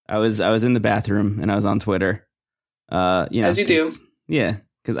I was in the bathroom and I was on Twitter. As you do. Yeah,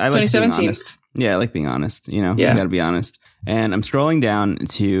 because I like being honest. Yeah, I like being honest. You got to be honest. And I'm scrolling down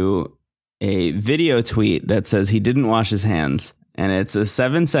to a video tweet that says he didn't wash his hands. And it's a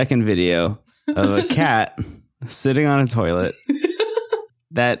 7-second video of a cat sitting on a toilet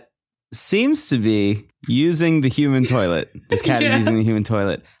that seems to be using the human toilet. This cat is using the human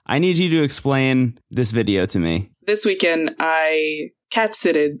toilet. I need you to explain this video to me. This weekend, I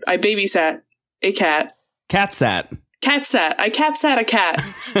cat-sitted. I babysat a cat. Cat-sat. I cat-sat a cat.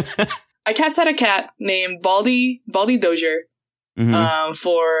 I cat-sat a cat named Baldy Dozier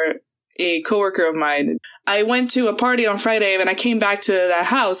for a coworker of mine. I went to a party on Friday and I came back to that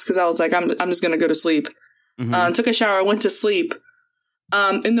house because I was like, I'm just going to go to sleep. Took a shower, went to sleep.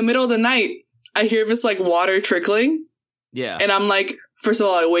 In the middle of the night, I hear this like water trickling. Yeah. And I'm like, first of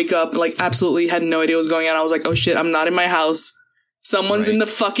all, I wake up, like absolutely had no idea what was going on. I was like, oh shit, I'm not in my house. Someone's in the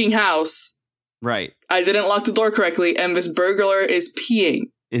fucking house. Right. I didn't lock the door correctly. And this burglar is peeing.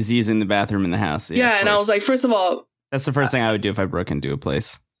 Is using the bathroom in the house. Yeah. And I was like, first of all. That's the first thing I would do if I broke into a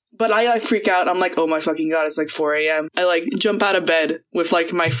place. But I like freak out. I'm like, oh my fucking God, it's like 4 a.m. I like jump out of bed with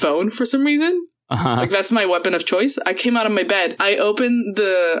like my phone for some reason. Like that's my weapon of choice. I came out of my bed. I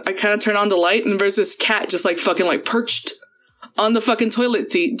kind of turn on the light and there's this cat just like fucking like perched on the fucking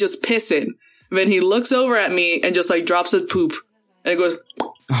toilet seat, just pissing. And then he looks over at me and just like drops a poop and it goes,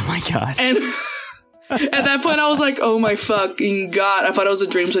 oh my God. And at that point I was like, oh my fucking God. I thought it was a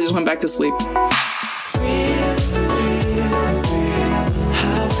dream. So I just went back to sleep.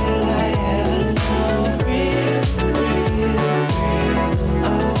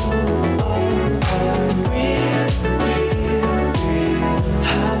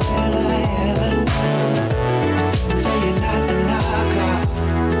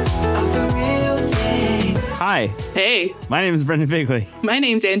 Hi. Hey. My name is Brendan Bigley. My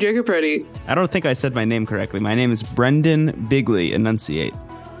name's Andrea Caprodi. I don't think I said my name correctly. My name is Brendan Bigley. Enunciate.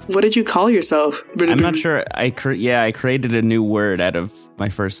 What did you call yourself? I'm not sure. I created a new word out of my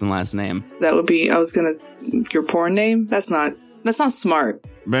first and last name. That would be, your porn name? That's not smart.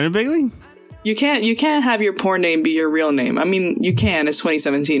 Brendan Bigley? You can't have your porn name be your real name. I mean, you can. It's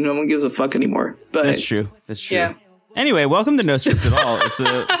 2017. No one gives a fuck anymore. But That's true. Yeah. Anyway, welcome to No Script at All. It's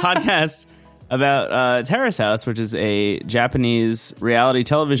a podcast about Terrace House, which is a Japanese reality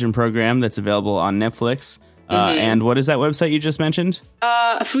television program that's available on Netflix. And what is that website you just mentioned?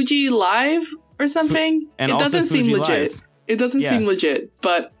 Fuji Live or something. And it doesn't seem legit. Live. It doesn't seem legit,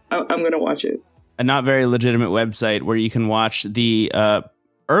 but I'm going to watch it. A not very legitimate website where you can watch the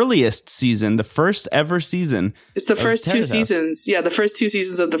earliest season, the first ever season. It's the first two seasons. Yeah, the first 2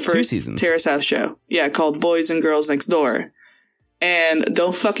 seasons of the first Terrace House show. Yeah, called Boys and Girls Next Door. And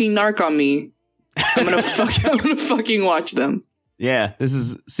don't fucking narc on me. I'm gonna fucking watch them. Yeah, this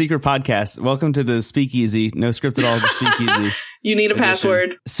is Secret Podcast. Welcome to the Speakeasy. No Script at All, the Speakeasy. You need a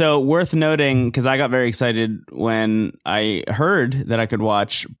password. So worth noting, because I got very excited when I heard that I could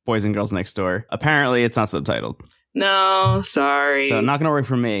watch Boys and Girls Next Door. Apparently, it's not subtitled. No, sorry. So not gonna work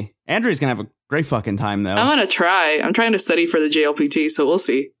for me. Andrew's gonna have a great fucking time, though. I'm gonna try. I'm trying to study for the JLPT, so we'll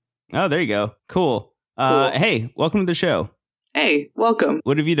see. Oh, there you go. Cool. Hey, welcome to the show. Hey, welcome.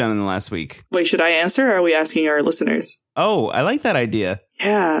 What have you done in the last week? Wait, should I answer or are we asking our listeners? Oh, I like that idea.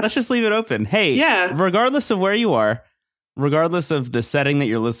 Yeah. Let's just leave it open. Hey, regardless of where you are, regardless of the setting that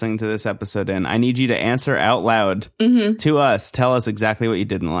you're listening to this episode in, I need you to answer out loud to us. Tell us exactly what you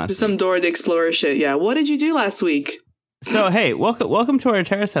did in the last week. Some Dora the Explorer shit. Yeah. What did you do last week? So, hey, welcome to our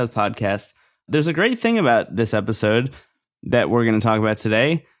Terrace House podcast. There's a great thing about this episode that we're going to talk about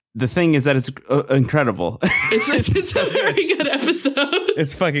today. The thing is that it's incredible. It's a very good episode.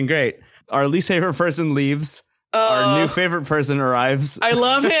 It's fucking great. Our least favorite person leaves. Our new favorite person arrives. I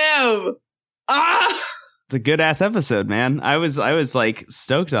love him. It's a good ass episode, man. I was like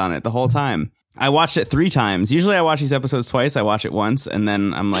stoked on it the whole time. I watched it 3 times. Usually I watch these episodes twice. I watch it once and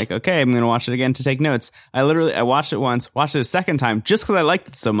then I'm like, okay, I'm going to watch it again to take notes. I watched it once, watched it a second time just because I liked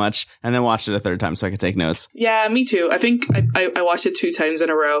it so much, and then watched it a 3rd time so I could take notes. Yeah, me too. I think I watched it 2 times in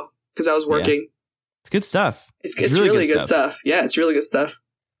a row because I was working. Yeah. It's good stuff. It's really good stuff. Yeah, it's really good stuff.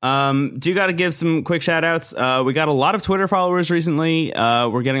 Do you got to give some quick shout outs? We got a lot of Twitter followers recently.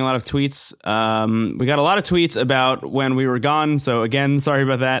 We're getting a lot of tweets. We got a lot of tweets about when we were gone. So again, sorry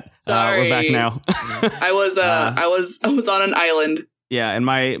about that. Sorry. We're back now. I was on an island. Yeah. And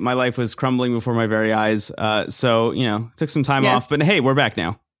my life was crumbling before my very eyes. So, took some time off, but hey, we're back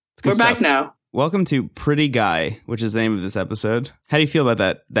now. We're back now. Welcome to Pretty Guy, which is the name of this episode. How do you feel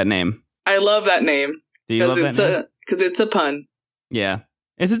about that name? I love that name. Do you love that name? Because it's a pun. Yeah.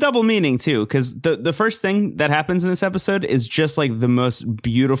 It's a double meaning, too, because the first thing that happens in this episode is just like the most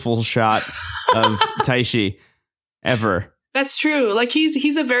beautiful shot of Taishi ever. That's true. Like,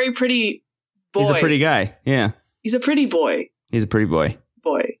 he's a very pretty boy. He's a pretty guy. Yeah. He's a pretty boy. He's a pretty boy.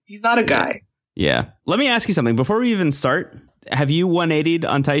 He's not a guy. Yeah. Let me ask you something. Before we even start, have you 180'd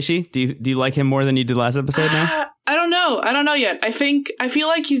on Taishi? Do you like him more than you did last episode now? I don't know yet. I feel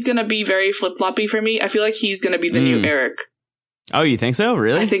like he's going to be very flip-floppy for me. I feel like he's going to be the new Eric. Oh, you think so?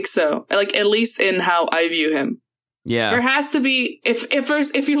 Really? I think so. Like, at least in how I view him. Yeah. There has to be,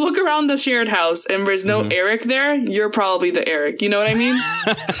 if you look around the shared house and there's no Eric there, you're probably the Eric. You know what I mean?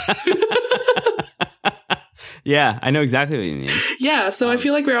 Yeah, I know exactly what you mean. Yeah, so I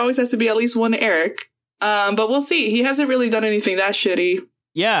feel like there always has to be at least one Eric. But we'll see. He hasn't really done anything that shitty.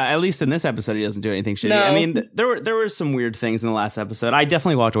 Yeah, at least in this episode, he doesn't do anything shitty. No. I mean, there were some weird things in the last episode. I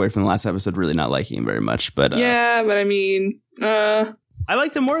definitely walked away from the last episode really not liking him very much. But yeah, but I mean, I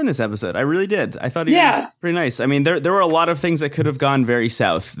liked him more in this episode. I really did. I thought he was pretty nice. I mean, there were a lot of things that could have gone very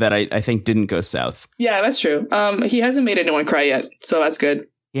south that I think didn't go south. Yeah, that's true. He hasn't made anyone cry yet, so that's good.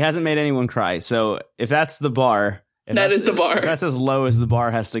 He hasn't made anyone cry. So if that's the bar, that is the bar. If that's as low as the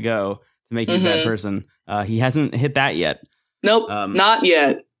bar has to go to make you a bad person, he hasn't hit that yet. Nope, not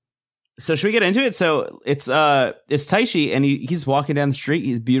yet. So should we get into it? So it's Taishi, and he's walking down the street.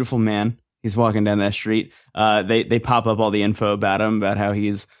 He's a beautiful man. He's walking down that street. They pop up all the info about him, about how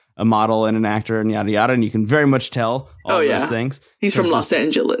he's a model and an actor and yada yada, and you can very much tell all those things. He's from Los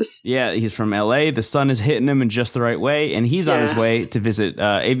Angeles. Yeah, he's from LA. The sun is hitting him in just the right way, and he's on his way to visit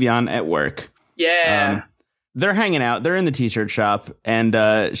Avion at work. Yeah. They're hanging out. They're in the t-shirt shop,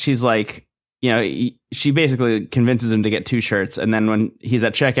 and she's like, she basically convinces him to get 2 shirts. And then when he's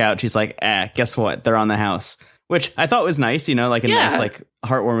at checkout, she's like, guess what? They're on the house, which I thought was nice, like a nice, like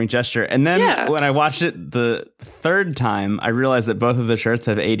heartwarming gesture. And then when I watched it the third time, I realized that both of the shirts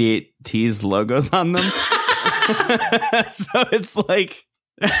have 88T's logos on them. So it's like,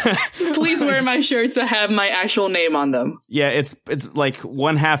 please wear my shirts to have my actual name on them. Yeah, it's like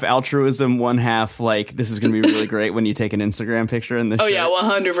 1/2 altruism, 1/2 like this is going to be really great when you take an Instagram picture in this. Oh, shirt. Yeah,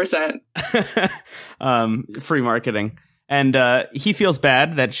 100%. Free marketing. And he feels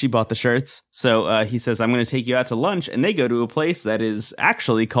bad that she bought the shirts. So he says, I'm going to take you out to lunch. And they go to a place that is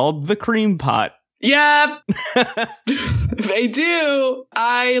actually called the Cream Pot. Yep. They do.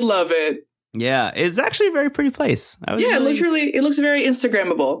 I love it. Yeah, it's actually a very pretty place. It looks very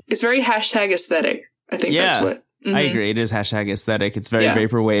Instagrammable. It's very hashtag aesthetic. I think that's what. I agree. It is hashtag aesthetic. It's very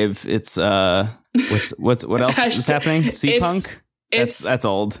vaporwave. It's what else is happening? C-punk? That's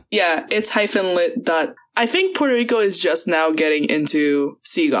old. Yeah, it's -lit. I think Puerto Rico is just now getting into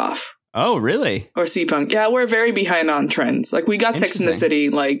C-goth. Oh, really? Or C-punk. Yeah, we're very behind on trends. Like, we got Sex in the City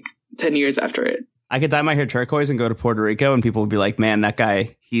like 10 years after it. I could dye my hair turquoise and go to Puerto Rico, and people would be like, man, that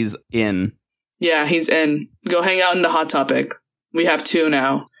guy, he's in. Yeah, he's in. Go hang out in the Hot Topic. We have 2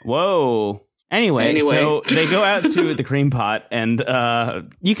 now. Whoa. Anyway, so they go out to the Cream Pot, and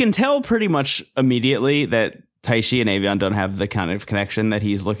you can tell pretty much immediately that Taishi and Avion don't have the kind of connection that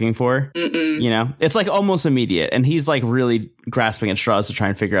he's looking for. It's like almost immediate, and he's like really grasping at straws to try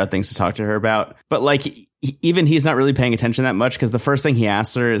and figure out things to talk to her about. But like even he's not really paying attention that much, because the first thing he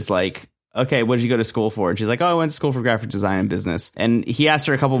asks her is like, okay, what did you go to school for? And she's like, oh, I went to school for graphic design and business. And he asked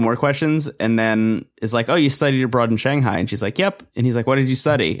her a couple more questions, and then is like, oh, you studied abroad in Shanghai? And she's like, yep. And he's like, what did you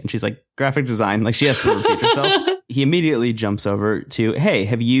study? And she's like, graphic design. Like, she has to repeat herself. He immediately jumps over to, hey,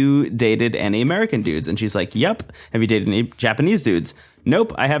 have you dated any American dudes? And she's like, yep. Have you dated any Japanese dudes?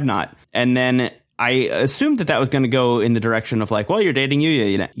 Nope, I have not. And then I assumed that was going to go in the direction of like, well, you're dating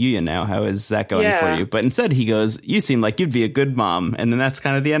Yuya now. How is that going for you? But instead he goes, you seem like you'd be a good mom. And then that's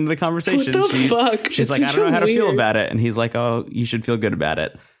kind of the end of the conversation. What the fuck? She's like, I don't know how to feel about it. And he's like, oh, you should feel good about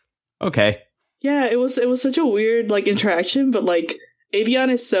it. Okay. Yeah, it was such a weird like interaction, but like Avion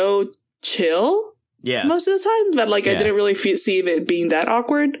is so chill most of the time that like I didn't really see it being that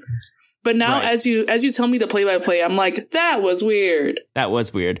awkward. But now as you tell me the play-by-play, I'm like, that was weird. That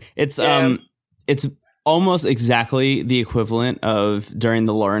was weird. It's almost exactly the equivalent of during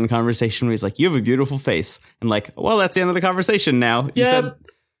the Lauren conversation where he's like, you have a beautiful face. And like, well, that's the end of the conversation now. You said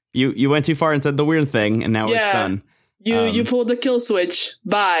you went too far and said the weird thing, and now it's done. You pulled the kill switch.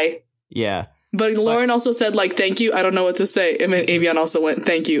 Bye. Yeah. But Lauren also said, like, thank you, I don't know what to say. And then Avion also went,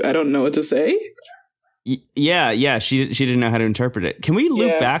 thank you, I don't know what to say. Yeah. She didn't know how to interpret it. Can we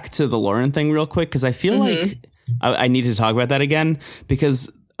loop back to the Lauren thing real quick? Because I feel like I need to talk about that again,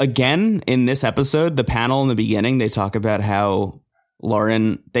 because again, in this episode, the panel in the beginning, they talk about how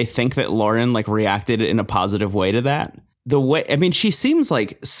they think that Lauren like reacted in a positive way to that. She seems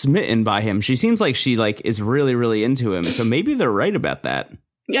like smitten by him. She seems like she like is really, really into him. So maybe they're right about that.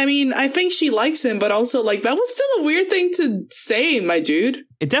 I mean, I think she likes him, but also, like, that was still a weird thing to say, my dude.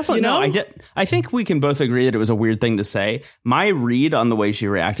 It definitely, I think we can both agree that it was a weird thing to say. My read on the way she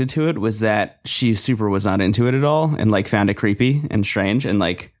reacted to it was that she super was not into it at all and, like, found it creepy and strange and,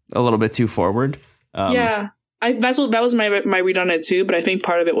 like, a little bit too forward. That was my read on it, too. But I think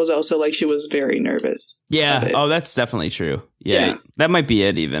part of it was also, like, she was very nervous. Yeah. Oh, that's definitely true. Yeah. That might be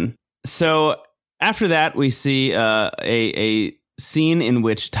it, even. So after that, we see a scene in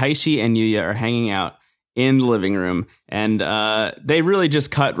which Taishi and Yuya are hanging out in the living room, and they really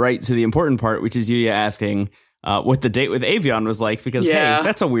just cut right to the important part, which is Yuya asking what the date with Avion was like, because hey,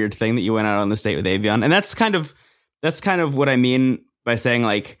 that's a weird thing that you went out on this date with Avion. And that's kind of what I mean by saying,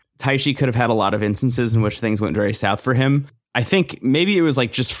 like, Taishi could have had a lot of instances in which things went very south for him. I think maybe it was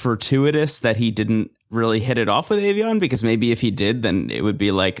like just fortuitous that he didn't really hit it off with Avion, because maybe if he did, then it would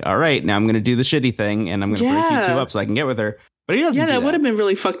be like, all right, now I'm going to do the shitty thing and I'm going to break you two up so I can get with her. But he doesn't. Yeah, that would have been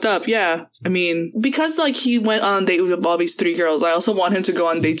really fucked up. Yeah. I mean, because, like, he went on a date with all these 3 girls, I also want him to go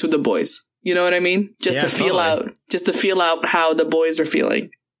on dates with the boys. You know what I mean? Just to feel out how the boys are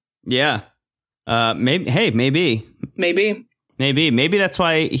feeling. Yeah. Maybe that's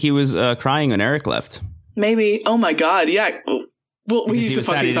why he was crying when Eric left. Maybe. Oh my God. Yeah. Well, we need to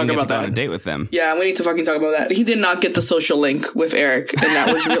fucking talk about that. On a date with them. Yeah, we need to fucking talk about that. He did not get the social link with Eric, and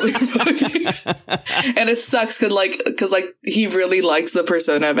that was really fucking. And it sucks because he really likes the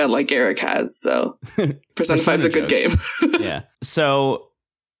persona that, like, Eric has. So Persona 5's a good game. Yeah. So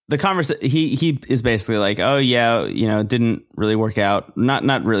the conversation, he is basically like, oh yeah, it didn't really work out.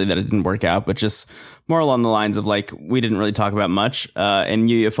 Not really that it didn't work out, but just more along the lines of, like, we didn't really talk about much. And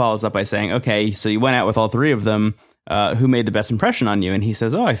Yuya follows up by saying, okay, so you went out with all 3 of them. Who made the best impression on you? And he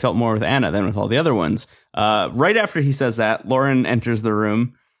says, oh, I felt more with Anna than with all the other ones. Right after he says that, Lauren enters the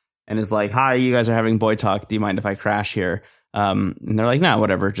room and is like, hi, you guys are having boy talk. Do you mind if I crash here? And they're like, no,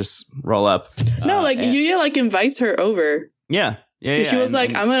 whatever, just roll up. Yuya, like, invites her over. Yeah. She was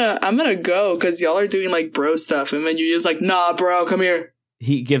like, I'm gonna go because y'all are doing, like, bro stuff. And then Yuya's like, nah, bro, come here.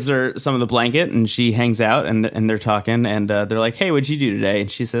 He gives her some of the blanket and she hangs out and they're talking and they're like, hey, what'd you do today?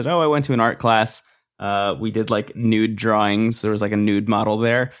 And she said, oh, I went to an art class. We did, like, nude drawings. There was, like, a nude model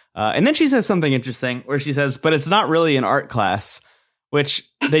there. And then she says something interesting where she says, but it's not really an art class, which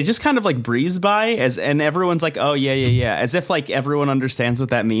they just kind of, like, breeze by and everyone's like, oh, yeah. As if, like, everyone understands what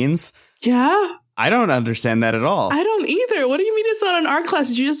that means. Yeah. I don't understand that at all. I don't either. What do you mean it's not an art class?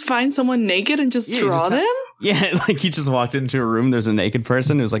 Did you just find someone naked and just draw them? Yeah, like, you just walked into a room, there's a naked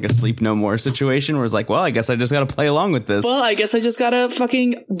person, it was like a Sleep No More situation where it's like, well, I guess I just gotta play along with this. Well, I guess I just gotta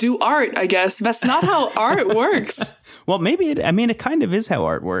fucking do art, I guess. That's not how art works. Well, maybe it kind of is how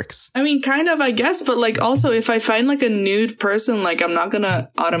art works. I mean, kind of, I guess, but, like, also, if I find, like, a nude person, like, I'm not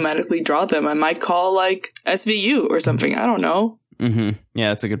gonna automatically draw them. I might call, like, SVU or something. I don't know. Mm-hmm. Yeah,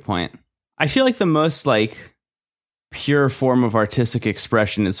 that's a good point. I feel like the most, like, pure form of artistic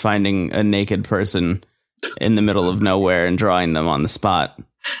expression is finding a naked person in the middle of nowhere and drawing them on the spot.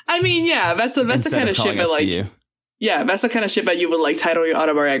 I mean, yeah, that's the kind of shit that, like, yeah, that's the kind of shit that you would, like, title your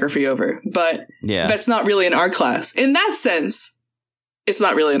autobiography over. But that's not really an art class. In that sense, it's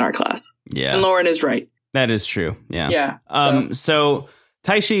not really an art class. Yeah. And Lauren is right. That is true. Yeah. Yeah. So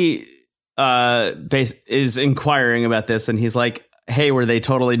Taishi is inquiring about this and he's like, hey, were they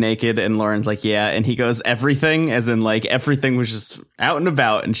totally naked? And Lauren's like, yeah. And he goes, everything, as in, like, everything was just out and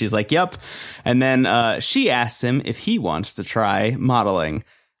about. And she's like, yep. And then she asks him if he wants to try modeling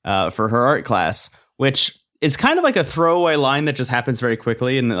for her art class, which is kind of like a throwaway line that just happens very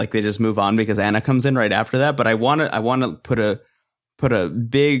quickly. And, like, they just move on because Anna comes in right after that. But I want to put a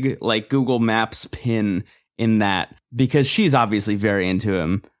big, like, Google Maps pin in that because she's obviously very into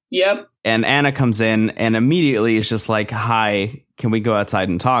him. Yep. And Anna comes in and immediately is just like, hi, can we go outside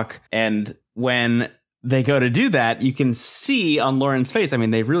and talk? And when they go to do that, you can see on Lauren's face, I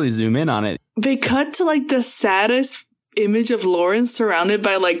mean, they really zoom in on it. They cut to, like, the saddest image of Lauren surrounded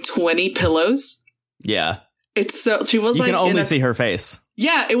by, like, 20 pillows. Yeah. It's so, she was, you like, can only see her face.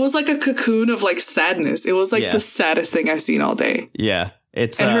 Yeah, it was like a cocoon of, like, sadness. It was, like, the saddest thing I've seen all day. Yeah.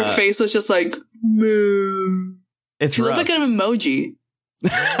 And her face was just like, moo. She looked like an emoji.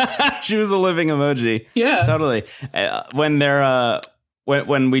 She was a living emoji. Yeah, totally. When they're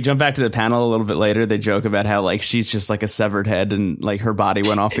when we jump back to the panel a little bit later, they joke about how, like, she's just like a severed head and, like, her body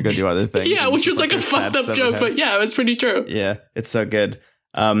went off to go do other things. Yeah, which was like a fucked up joke, but yeah, it's pretty true. Yeah, it's so good.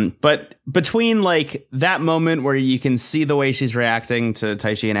 But between, like, that moment where you can see the way she's reacting to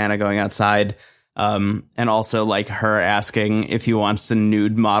Taishi and Anna going outside, and also, like, her asking if he wants to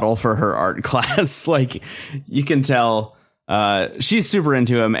nude model for her art class, like, you can tell She's super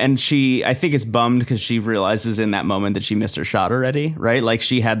into him, and she, I think, is bummed because she realizes in that moment that she missed her shot already, right? Like,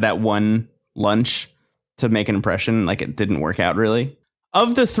 she had that one lunch to make an impression, like it didn't work out really.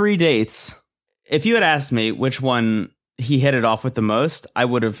 Of the 3 dates, if you had asked me which one he hit it off with the most, I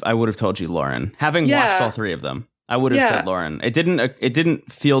would have told you Lauren. Having watched all 3 of them, I would have said Lauren. It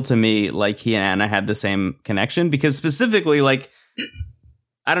didn't feel to me like he and Anna had the same connection, because specifically, like,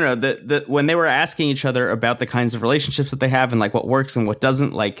 I don't know, when they were asking each other about the kinds of relationships that they have and like what works and what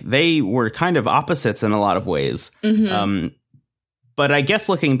doesn't, like they were kind of opposites in a lot of ways. Mm-hmm. But I guess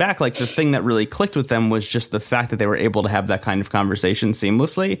looking back, like the thing that really clicked with them was just the fact that they were able to have that kind of conversation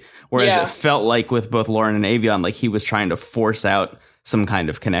seamlessly. Whereas it felt like with both Lauren and Avion, like he was trying to force out some kind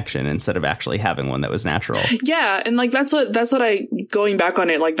of connection instead of actually having one that was natural. Yeah. And like, that's what I, going back on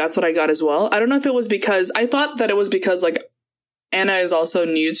it, like that's what I got as well. I don't know if it was because I thought that it was because like Anna is also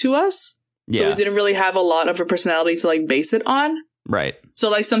new to us. So we didn't really have a lot of a personality to like base it on. Right.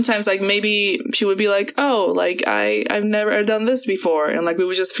 So like sometimes like maybe she would be like, oh, like I've never done this before. And like we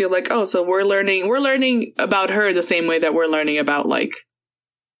would just feel like, oh, so we're learning about her the same way that we're learning about like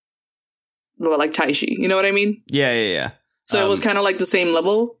Taishi. You know what I mean? Yeah. So it was kind of like the same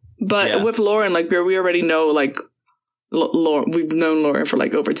level. But with Lauren, like we already know like Lauren, we've known Lauren for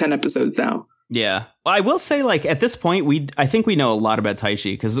like over 10 episodes now. Yeah. Well, I will say, like, at this point, I think we know a lot about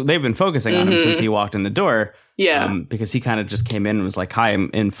Taishi because they've been focusing on him since he walked in the door. Yeah. Because he kind of just came in and was like, hi, I'm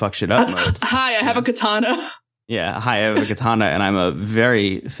in fuck shit up mode. Hi, I have a katana. Yeah. Hi, I have a katana and I'm a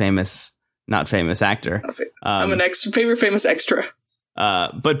very not famous actor. I'm an favorite famous extra.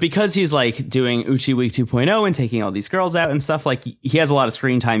 But because he's like doing Uchi Week 2.0 and taking all these girls out and stuff, like he has a lot of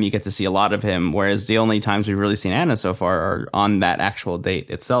screen time. You get to see a lot of him. Whereas the only times we've really seen Anna so far are on that actual date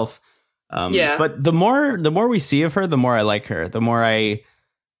itself. But the more we see of her, the more I like her. The more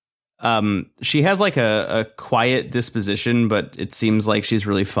she has like a quiet disposition, but it seems like she's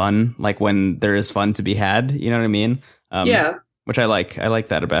really fun. Like when there is fun to be had, you know what I mean? Which I like. I like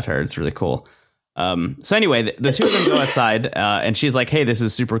that about her. It's really cool. So anyway, the two of them go outside, and she's like, hey, this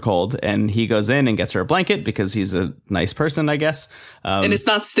is super cold. And he goes in and gets her a blanket because he's a nice person, I guess. And it's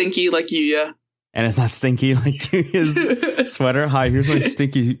not stinky like Yuya. And it's not stinky like Yuya's sweater. Hi, here's my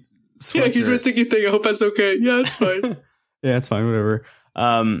stinky sweater. Yeah, here's my stinky thing. I hope that's okay. Yeah, it's fine. Yeah, it's fine. Whatever.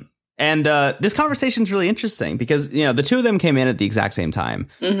 And this conversation's really interesting because, you know, the two of them came in at the exact same time.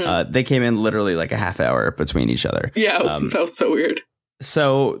 Mm-hmm. They came in literally like a half hour between each other. Yeah, that was so weird.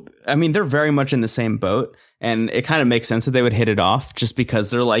 So, I mean, they're very much in the same boat, and it kind of makes sense that they would hit it off just because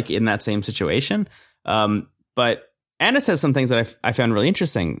they're like in that same situation. But Anna says some things that I found really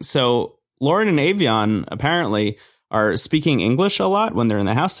interesting. So Lauren and Avion apparently are speaking English a lot when they're in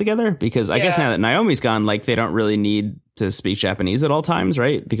the house together, because I guess now that Naomi's gone, like they don't really need to speak Japanese at all times,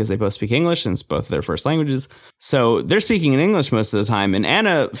 right? Because they both speak English since both their first languages. So they're speaking in English most of the time. And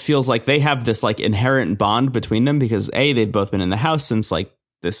Anna feels like they have this like inherent bond between them because they've both been in the house since like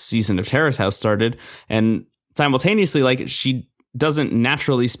this season of Terrace House started. And simultaneously, like she doesn't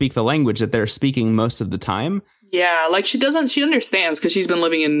naturally speak the language that they're speaking most of the time. Yeah, like she understands because she's been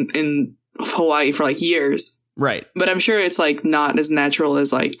living in Hawaii for like years. Right. But I'm sure it's like not as natural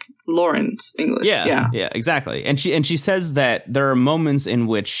as like Lauren's English. Yeah, exactly. And she says that there are moments in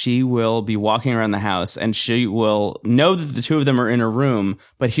which she will be walking around the house and she will know that the two of them are in a room,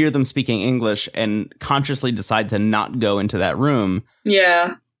 but hear them speaking English and consciously decide to not go into that room.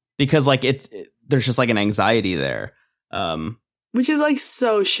 Yeah. Because like there's just like an anxiety there. Which is like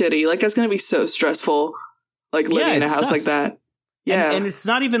so shitty. Like it's going to be so stressful, like living in a house like that. Yeah. And it's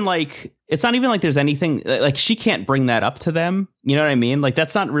not even like there's anything like she can't bring that up to them. You know what I mean? Like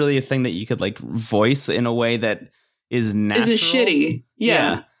that's not really a thing that you could like voice in a way that is natural. Isn't shitty.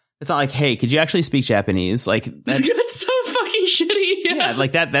 Yeah. It's not like, hey, could you actually speak Japanese? Like that's so fucking shitty. Yeah.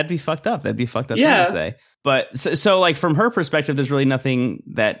 Like that'd be fucked up. That'd be fucked up to say. But so like from her perspective, there's really nothing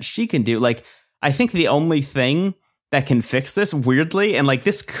that she can do. Like I think the only thing that can fix this, weirdly, and like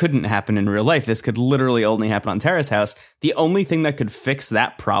this couldn't happen in real life. This could literally only happen on Terrace House. The only thing that could fix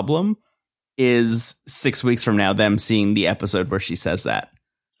that problem is 6 weeks from now, them seeing the episode where she says that.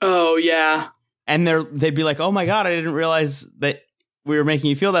 Oh, yeah. And they'd be like, oh my God, I didn't realize that we were making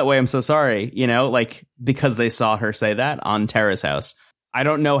you feel that way. I'm so sorry. You know, like because they saw her say that on Terrace House. I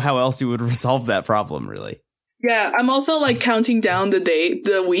don't know how else you would resolve that problem, really. Yeah, I'm also like counting down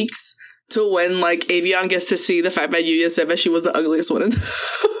the weeks to when like Avion gets to see the fact that Yuya said that she was the ugliest one in the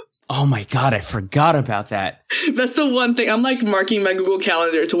house. Oh my God, I forgot about that. That's the one thing. I'm like marking my Google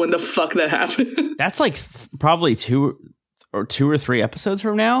Calendar to when the fuck that happens. That's like probably two or 3 episodes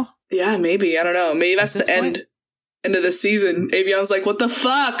from now. Yeah, maybe. I don't know. Maybe that's the end of the season. Avion's like, what the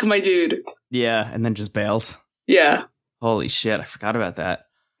fuck, my dude? Yeah, and then just bails. Yeah. Holy shit, I forgot about that.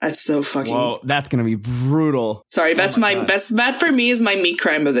 That's so fucking... Whoa, that's going to be brutal. Sorry, that's that for me is my meat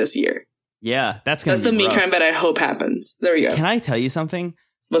crime of this year. Yeah, that's the meat crime that I hope happens. There we go. Can I tell you something?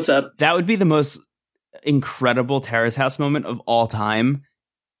 What's up? That would be the most incredible Terrace House moment of all time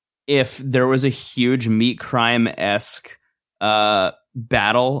if there was a huge meat crime-esque not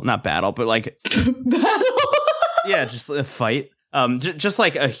battle, but like... Battle? Yeah, just a fight. Just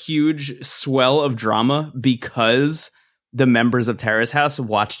like a huge swell of drama because the members of Terrace House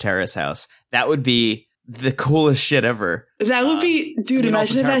watch Terrace House. That would be the coolest shit ever. That would be, dude,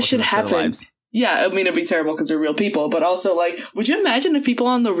 imagine if that shit happened. Yeah, I mean, it'd be terrible because they're real people, but also, like, would you imagine if people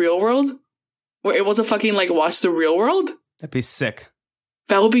on The Real World were able to fucking, like, watch The Real World? That'd be sick.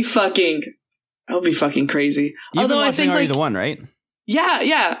 That would be fucking crazy. You've been watching Are You the One, right?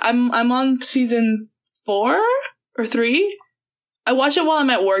 Yeah. I'm on season 4 or 3. I watch it while I'm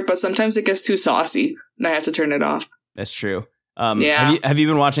at work, but sometimes it gets too saucy and I have to turn it off. That's true. Yeah. Have you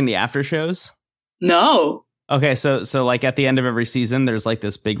been watching the after shows? No. Okay, so like at the end of every season, there's like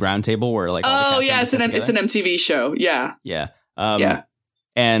this big round table where like it's an MTV show. Yeah. Yeah.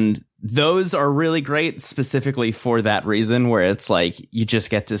 And those are really great specifically for that reason, where it's like you just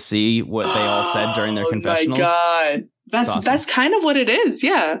get to see what they all said during their confessionals. Oh my god, that's kind of what it is.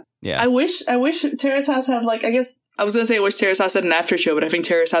 Yeah. I wish Terrace House had, like, I guess I was gonna say I wish Terrace House had an after show, but I think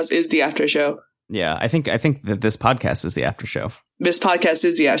Terrace House is the after show. Yeah, I think that this podcast is the after show. This podcast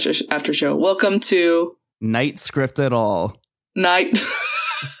is the after show. Welcome to Night Script at All. Night.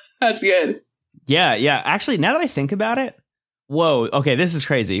 That's good. Yeah. Actually, now that I think about it, whoa. Okay, this is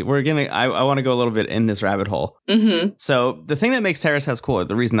crazy. I want to go a little bit in this rabbit hole. Mm-hmm. So the thing that makes Terrace House cool,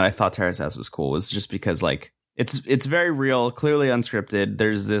 the reason that I thought Terrace House was cool, was just because, like, it's very real, clearly unscripted.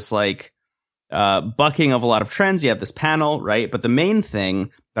 There's this like bucking of a lot of trends. You have this panel, right? But the main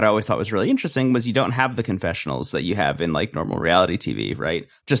thing that I always thought was really interesting was you don't have the confessionals that you have in like normal reality TV, right?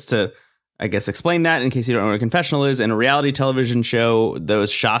 Just to, I guess, explain that in case you don't know what a confessional is. In a reality television show, those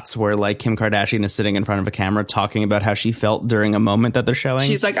shots where like Kim Kardashian is sitting in front of a camera talking about how she felt during a moment that they're showing.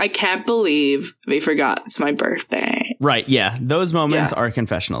 She's like, I can't believe they forgot it's my birthday. Right. Yeah. Those moments are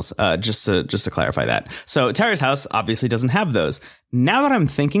confessionals. Just to clarify that. So Terrace House obviously doesn't have those. Now that I'm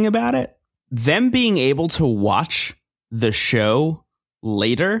thinking about it, them being able to watch the show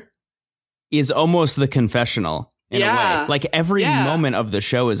later is almost the confessional in a way. Like every moment of the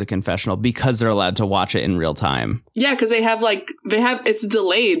show is a confessional because they're allowed to watch it in real time. Yeah, because they have it's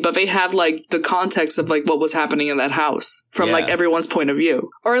delayed, but they have like the context of like what was happening in that house from like everyone's point of view,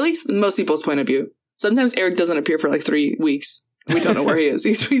 or at least most people's point of view. Sometimes Eric doesn't appear for like 3 weeks. We don't know where he is.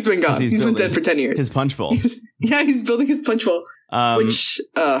 He's been gone. He's been dead for 10 years. His punch bowl. He's building his punch bowl. Which,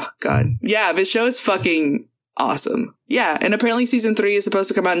 oh god. Yeah, this show is fucking awesome. Yeah, and apparently season 3 is supposed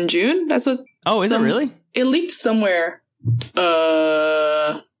to come out in June. That's what... Oh, is it really? It leaked somewhere.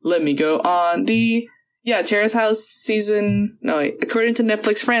 Let me go on the... Yeah, Terrace House season... No, wait. According to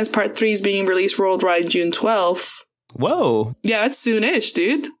Netflix France, part 3 is being released worldwide June 12th. Whoa. Yeah, it's soon-ish,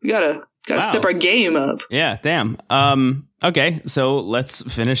 dude. We gotta step our game up. Yeah, damn. Okay, so let's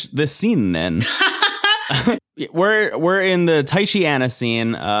finish this scene then. We're in the Taichi Anna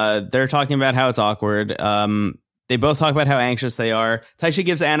scene. They're talking about how it's awkward. They both talk about how anxious they are. Taichi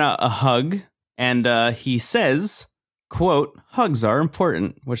gives Anna a hug, and he says, quote, "Hugs are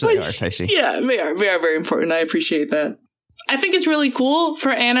important," which they are, Taichi. Yeah, they are very important. I appreciate that. I think it's really cool for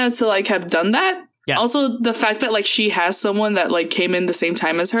Anna to like have done that. Yes. Also, the fact that like she has someone that like came in the same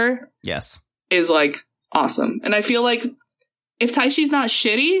time as her. Yes. Is like awesome. And I feel like if Taichi's not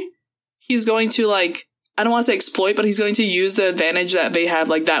shitty, he's going to like, I don't want to say exploit, but he's going to use the advantage that they have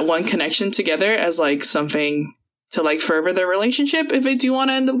like that one connection together as like something to like further their relationship if they do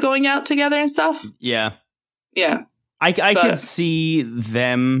want to end up going out together and stuff. Yeah. Yeah. I could see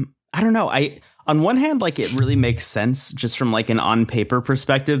them. I don't know. On one hand, like it really makes sense just from like an on paper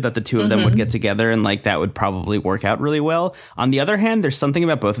perspective that the two of them would get together and like that would probably work out really well. On the other hand, there's something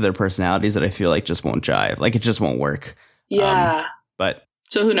about both of their personalities that I feel like just won't jive. Like it just won't work. Yeah. But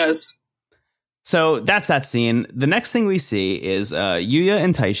so who knows? So that's that scene. The next thing we see is Yuya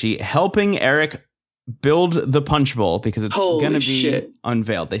and Taichi helping Eric build the punch bowl because it's going to be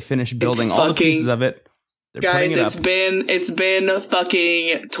unveiled. They finished building all the pieces of it. Guys, it's been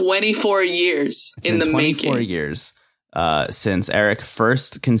fucking 24 years in the making. 24 years since Eric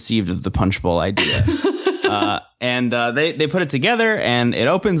first conceived of the punch bowl idea. And they put it together and it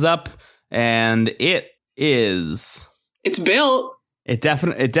opens up and it's built. It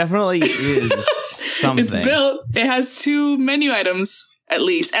definitely is something. It's built. It has 2 menu items. At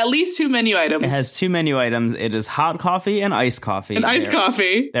least 2 menu items. It has 2 menu items. It is hot coffee and iced coffee.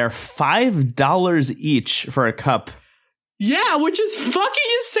 Coffee. They're $5 each for a cup. Yeah, which is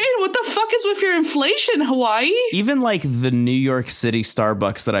fucking insane. What the fuck is with your inflation, Hawaii? Even like the New York City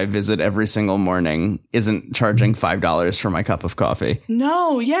Starbucks that I visit every single morning isn't charging $5 for my cup of coffee.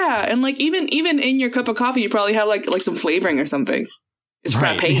 No, yeah. And like even in your cup of coffee, you probably have like some flavoring or something. It's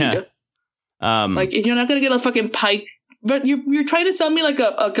frappe. Yeah. Like you're not gonna get a fucking pike. But you're trying to sell me like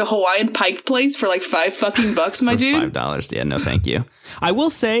a Hawaiian pike place for like $5 my dude? $5. Yeah, no, thank you. I will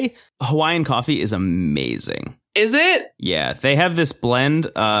say Hawaiian coffee is amazing. Is it? Yeah, they have this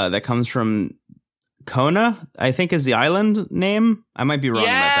blend that comes from Kona, I think is the island name. I might be wrong about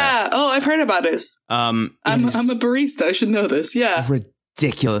that. Oh, I've heard about this. I'm a barista. I should know this. Yeah.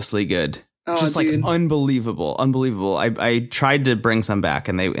 Ridiculously good. Oh, just dude. Like unbelievable. I tried to bring some back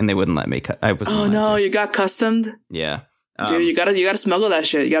and they wouldn't let me. I was. Oh no, you got customed? Yeah. Dude, you gotta smuggle that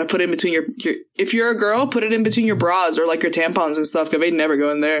shit. You gotta put it in between your if you're a girl, put it in between your bras or like your tampons and stuff, because they never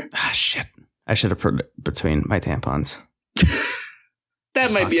go in there. Ah, shit. I should have put it between my tampons.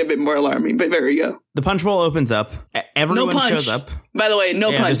 That might be a bit more alarming, but there you go. The punch bowl opens up. Everyone shows up. By the way,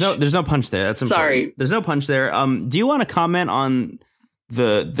 no punch. There's no punch there. That's important. Sorry. There's no punch there. Do you want to comment on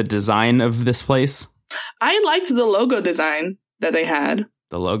the design of this place? I liked the logo design that they had.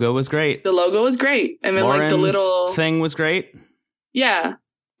 The logo was great. And then Lauren's like the little thing was great. Yeah.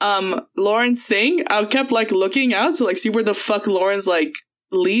 Lauren's thing, I kept like looking out to like see where the fuck Lauren's like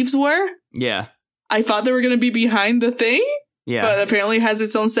leaves were. Yeah. I thought they were going to be behind the thing. Yeah. But apparently it has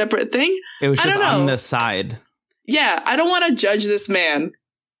its own separate thing. It was just on the side. Yeah. I don't want to judge this man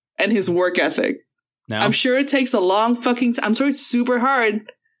and his work ethic. No. I'm sure it takes a long fucking time. I'm sure it's super hard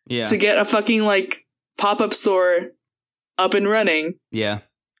to get a fucking like pop-up store up and running. Yeah.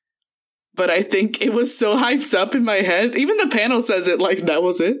 But I think it was so hyped up in my head. Even the panel says it like that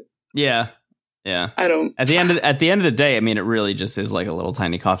was it. Yeah. Yeah. I don't. At the end of the day, I mean, it really just is like a little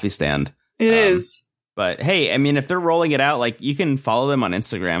tiny coffee stand. It is. But hey, I mean, if they're rolling it out, like you can follow them on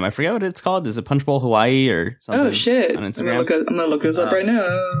Instagram. I forget what it's called. Is it Punch Bowl Hawaii or something? Oh shit! On Instagram. I'm gonna look this up right now.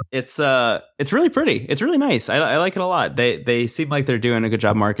 It's really pretty. It's really nice. I like it a lot. They seem like they're doing a good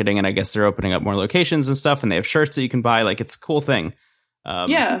job marketing, and I guess they're opening up more locations and stuff. And they have shirts that you can buy. Like it's a cool thing.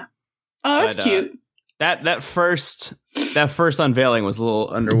 Yeah. Oh, that's cute. That first unveiling was a little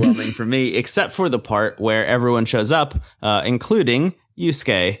underwhelming for me, except for the part where everyone shows up, including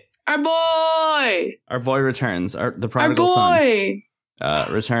Yusuke. Our boy returns. The prodigal son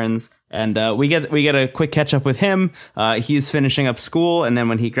returns, and we get a quick catch up with him. He's finishing up school, and then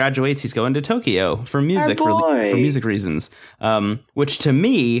when he graduates, he's going to Tokyo for music for music reasons. Which to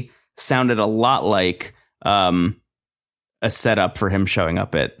me sounded a lot like a setup for him showing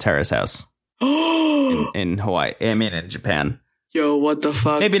up at Tara's house in Hawaii. I mean, in Japan. Yo, what the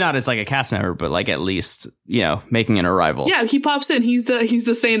fuck? Maybe not as like a cast member, but like at least, making an arrival. Yeah, he pops in. He's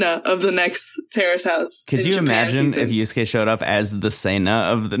the Sena of the next Terrace House. Could you imagine if Yusuke showed up as the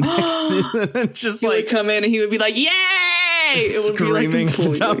Sena of the next season? Just he would come in and he would be like, "Yay!" It would screaming at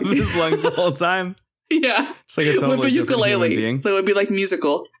the top of his lungs the whole time. Yeah, it's like a totally with a ukulele, so it would be like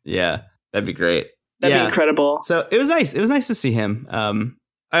musical. Yeah, that'd be great. That'd be incredible. So it was nice. It was nice to see him.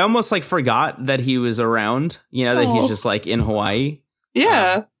 I almost like forgot that he was around, that he's just like in Hawaii.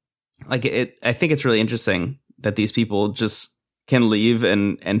 Yeah. I think it's really interesting that these people just can leave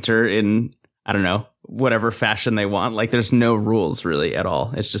and enter in, I don't know, whatever fashion they want. Like there's no rules really at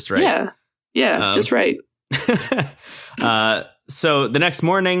all. It's just right. Yeah. Yeah. Just right. So the next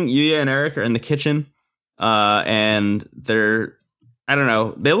morning, Yuya and Eric are in the kitchen, and they're, I don't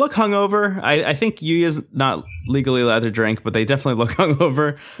know. They look hungover. I think Yuya's not legally allowed to drink, but they definitely look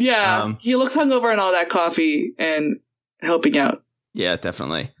hungover. Yeah, he looks hungover on all that coffee and helping out. Yeah,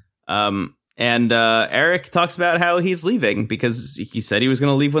 definitely. And Eric talks about how he's leaving because he said he was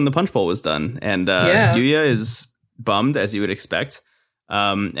going to leave when the punch bowl was done. And Yuya is bummed, as you would expect.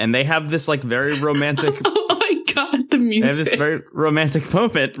 And they have this like very romantic... Oh my God, the music. They have this very romantic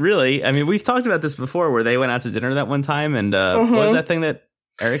moment, really. I mean, we've talked about this before where they went out to dinner that one time. And what was that thing that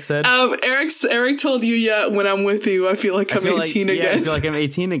Eric said? Eric told Yuya, when I'm with you, I feel like I'm 18 again. Yeah, I feel like I'm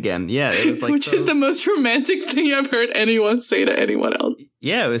 18 again. Yeah, it was like which is the most romantic thing I've heard anyone say to anyone else.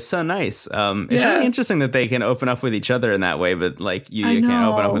 Yeah, it was so nice. It's really interesting that they can open up with each other in that way, but like Yuya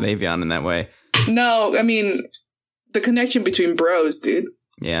can't open up with Avion in that way. No, I mean, the connection between bros, dude.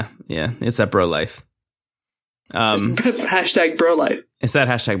 Yeah, it's that bro life. Hashtag bro life. It's that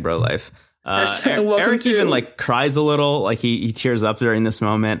hashtag bro life. Eric even like cries a little, like he tears up during this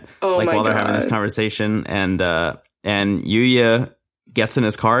moment, while they're having this conversation, and Yuya gets in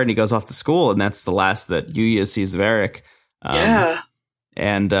his car and he goes off to school, and that's the last that Yuya sees of Eric.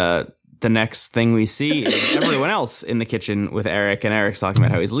 And the next thing we see is everyone else in the kitchen with Eric, and Eric's talking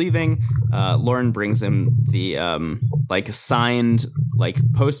about how he's leaving. Lauren brings him the signed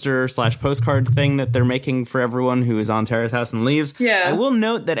poster / postcard thing that they're making for everyone who is on Tara's house and leaves. Yeah. I will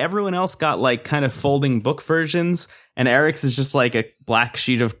note that everyone else got kind of folding book versions, and Eric's is just a black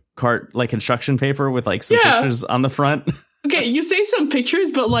sheet of construction paper with some pictures on the front. Okay, you say some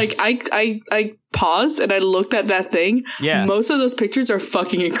pictures, but I paused and I looked at that thing. Yeah. Most of those pictures are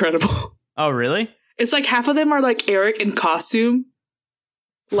fucking incredible. Oh, really? It's half of them are Eric in costume.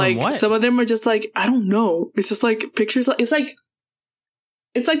 From what? Some of them are just I don't know. It's just pictures.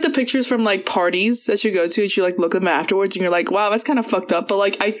 It's the pictures from parties that you go to and you look at them afterwards and you're wow, that's kind of fucked up.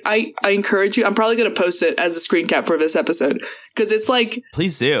 But I encourage you. I'm probably going to post it as a screen cap for this episode because it's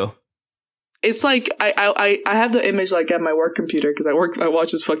please do. It's I have the image at my work computer because I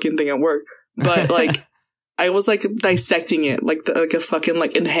watch this fucking thing at work. But I was dissecting it a fucking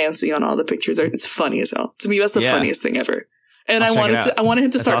enhancing on all the pictures. It's funny as hell. To me, that's the funniest thing ever. And I wanted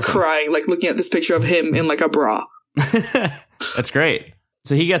him to start crying looking at this picture of him in a bra. That's great.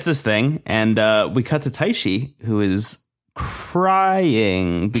 So he gets this thing, and we cut to Taishi, who is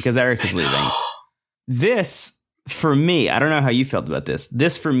crying because Eric is leaving. This, for me, I don't know how you felt about this.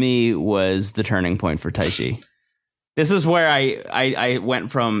 This, for me, was the turning point for Taishi. This is where I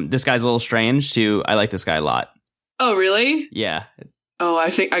went from this guy's a little strange to I like this guy a lot. Oh, really? Yeah. Oh, I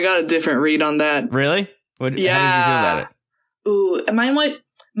think I got a different read on that. Really? How did you feel about it? Ooh,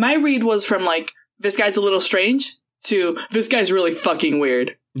 my read was from this guy's a little strange to this guy's really fucking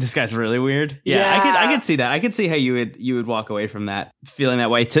weird. This guy's really weird. Yeah. I could see that. I could see how you would walk away from that feeling that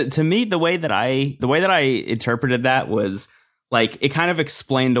way. To me, the way that I interpreted that was it kind of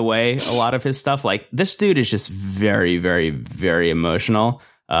explained away a lot of his stuff. This dude is just very, very, very emotional.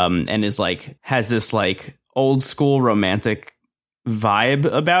 And is has this old school romantic vibe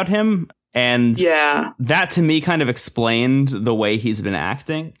about him. And that to me kind of explained the way he's been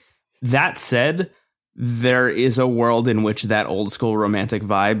acting. That said, there is a world in which that old school romantic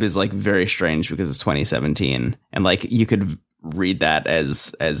vibe is very strange because it's 2017 and you could read that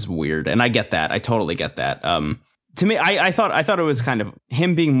as weird. And I get that. I totally get that. To me, I thought it was kind of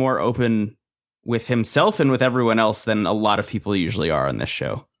him being more open with himself and with everyone else than a lot of people usually are on this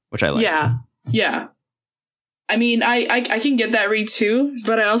show, which I like. Yeah. Yeah. I mean, I can get that read too,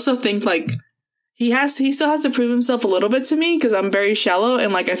 but I also think he still has to prove himself a little bit to me because I'm very shallow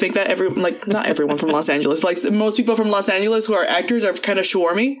and I think that not everyone from Los Angeles, but most people from Los Angeles who are actors are kind of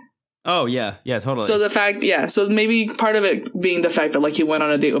swarmy. Oh yeah, totally. So so maybe part of it being the fact that he went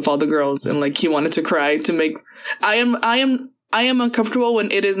on a date with all the girls and he wanted to cry to make I am uncomfortable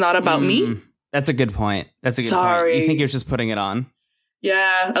when it is not about me. That's a good point. Point. You think he was just putting it on?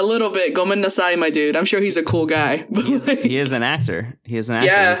 Yeah, a little bit. Gomen Nasai, my dude. I'm sure he's a cool guy. He is an actor.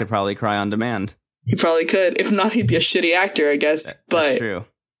 Yeah. He could probably cry on demand. He probably could. If not, he'd be a shitty actor, I guess. But that's true.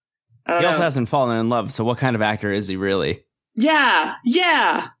 He also hasn't fallen in love, so what kind of actor is he really? Yeah.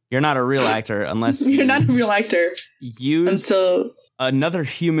 You're not a real actor unless you're not a real actor. Use another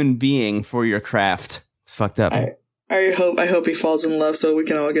human being for your craft. It's fucked up. I hope he falls in love so we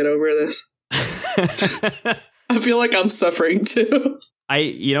can all get over this. I feel like I'm suffering too.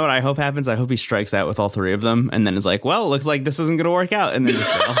 You know what I hope happens? I hope he strikes out with all three of them and then is well, it looks like this isn't going to work out. And then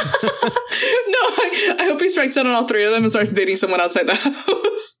just fails. No, I hope he strikes out on all three of them and starts dating someone outside the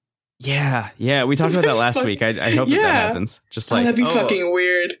house. Yeah. We talked about that last week. I hope that happens. Just that'd be fucking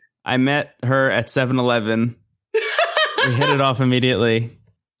weird. I met her at 7-Eleven. We hit it off immediately.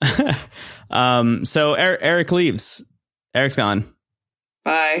 So Eric leaves. Eric's gone.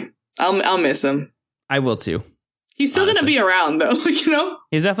 Bye. I'll miss him. I will too. He's still going to be around, though,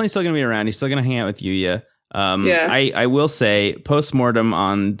 He's definitely still going to be around. He's still going to hang out with Yuya. I will say, post-mortem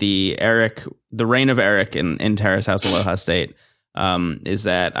on the reign of Eric in Terrace House Aloha State, is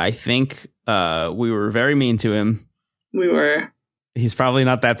that I think we were very mean to him. We were. He's probably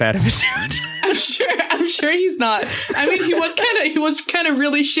not that bad of a dude. I'm sure he's not. I mean, he was kind of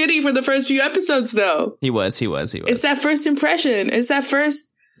really shitty for the first few episodes, though. He was. It's that first impression. It's that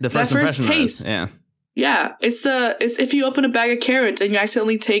first taste. Yeah, it's if you open a bag of carrots and you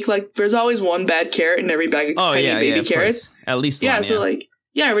accidentally take there's always one bad carrot in every bag of baby carrots. At least one. Yeah, so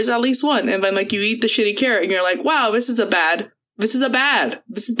there's at least one. And then you eat the shitty carrot and you're wow, this is bad. This is bad.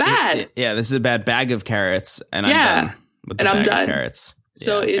 This is a bad bag of carrots. And I'm done with the bag of carrots.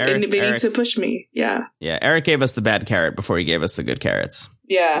 So they need to push me. Yeah. Yeah, Eric gave us the bad carrot before he gave us the good carrots.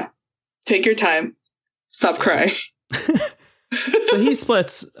 Yeah. Take your time. Stop crying. So he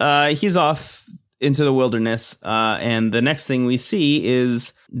splits. He's off into the wilderness, and the next thing we see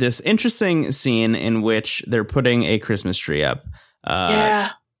is this interesting scene in which they're putting a Christmas tree up.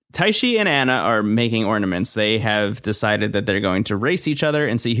 Taishi and Anna are making ornaments. They have decided that they're going to race each other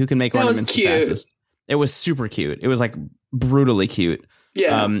and see who can make ornaments the fastest. It was super cute. It was like brutally cute.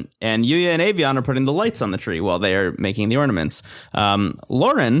 Yeah. And Yuya and Avian are putting the lights on the tree while they are making the ornaments.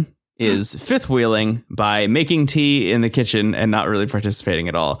 Lauren is fifth wheeling by making tea in the kitchen and not really participating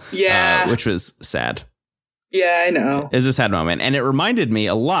at all. Yeah. Which was sad. Yeah, I know. It was a sad moment. And it reminded me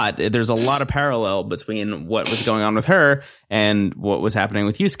a lot. There's a lot of parallel between what was going on with her and what was happening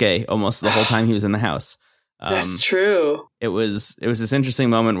with Yusuke almost the whole time he was in the house. That's true. It was this interesting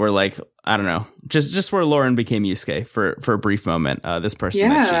moment where, like, I don't know, just where Lauren became Yusuke for a brief moment. This person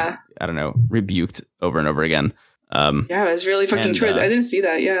that she, I don't know, rebuked over and over again. Yeah, it was really fucking true. I didn't see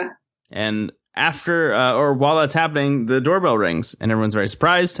that. Yeah. And after or while that's happening, the doorbell rings and everyone's very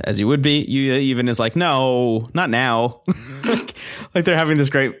surprised, as you would be. Yuya even is like, no, not now. like they're having this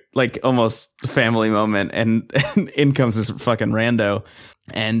great, like, almost family moment, and in comes this fucking rando.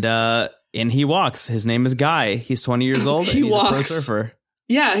 And he walks. His name is Guy. He's 20 years old. He's a pro surfer.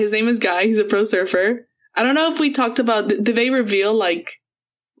 Yeah, his name is Guy. He's a pro surfer. I don't know if we talked about, did they reveal like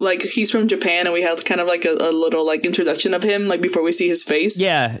he's from Japan, and we had kind of like a little like introduction of him, like before we see his face.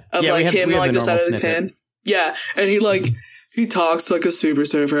 Yeah. Of like him on like the side of the can. Yeah. And he talks like a super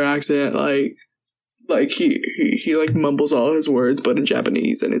surfer accent, like he like mumbles all his words, but in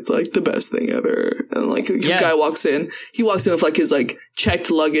Japanese, and it's like the best thing ever. And like the guy walks in with like his like checked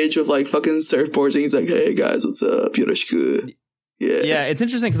luggage with like fucking surfboards, and he's like, "Hey guys, what's up? Yoroshiku." Yeah, it's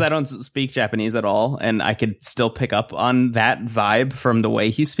interesting because I don't speak Japanese at all, and I could still pick up on that vibe from the way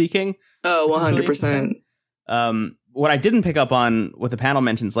he's speaking. Oh, 100%. What I didn't pick up on, what the panel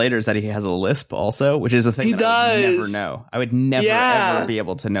mentions later, is that he has a lisp also, which is a thing I would never know. I would never ever be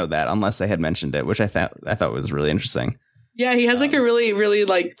able to know that unless they had mentioned it, which I thought was really interesting. Yeah, he has like a really, really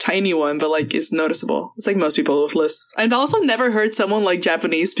like tiny one, but like it's noticeable. It's like most people with lisp. I've also never heard someone like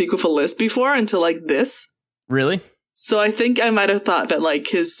Japanese speak with a lisp before until like this. Really? So I think I might have thought that like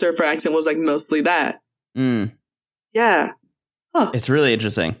his surfer accent was like mostly that. Yeah. Huh. It's really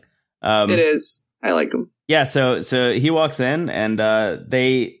interesting. It is. I like him. Yeah, so he walks in, and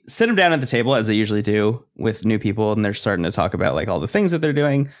they sit him down at the table, as they usually do with new people, and they're starting to talk about like all the things that they're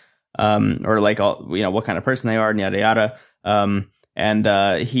doing, or like all, you know, what kind of person they are, and yada yada.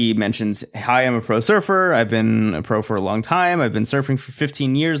 And he mentions, "Hi, I'm a pro surfer. I've been a pro for a long time. I've been surfing for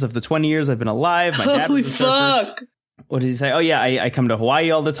 15 years of the 20 years I've been alive. My dad was a surfer." Fuck. What does he say? Oh, yeah, I come to Hawaii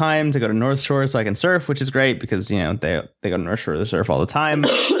all the time to go to North Shore so I can surf, which is great because, you know, they go to North Shore to surf all the time.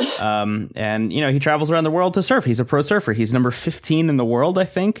 And, you know, he travels around the world to surf. He's a pro surfer. He's number 15 in the world, I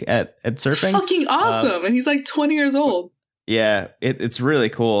think, at surfing. It's fucking awesome. And he's like 20 years old. Yeah, it's really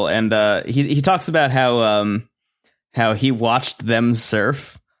cool. And he talks about how he watched them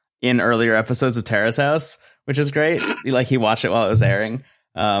surf in earlier episodes of Terrace House, which is great. Like, he watched it while it was airing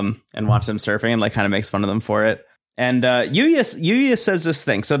and watched them surfing and like kind of makes fun of them for it. And Yuya says this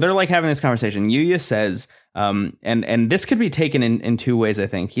thing. So they're like having this conversation. Yuya says, and this could be taken in two ways, I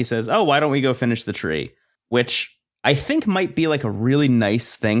think. He says, "Oh, why don't we go finish the tree?" Which I think might be like a really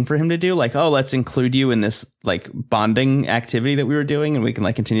nice thing for him to do. Like, "Oh, let's include you in this like bonding activity that we were doing, and we can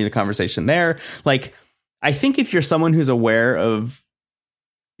like continue the conversation there." Like, I think if you're someone who's aware of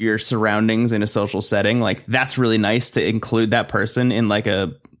your surroundings in a social setting, like that's really nice to include that person in like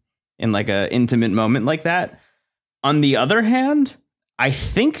a intimate moment like that. On the other hand, I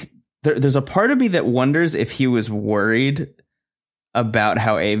think there's a part of me that wonders if he was worried about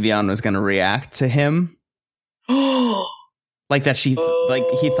how Avian was going to react to him. Like that like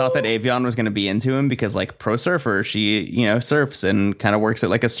he thought that Avian was going to be into him because like pro surfer, she, you know, surfs and kind of works at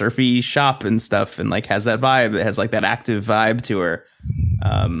like a surfy shop and stuff and like has that vibe. It has like that active vibe to her.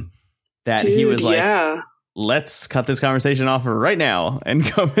 That he was like, let's cut this conversation off right now and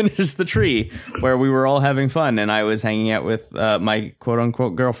go finish the tree where we were all having fun. And I was hanging out with my quote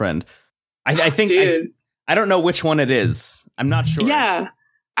unquote girlfriend. I think, I don't know which one it is. I'm not sure. Yeah.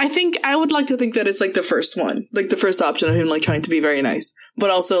 I would like to think that it's like the first one, like the first option of him like trying to be very nice, but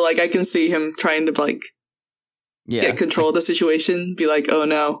also like I can see him trying to like get control of the situation, be like, oh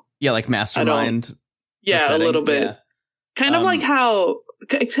no. Yeah. Like mastermind. Yeah. A little bit. Yeah. Kind of like how,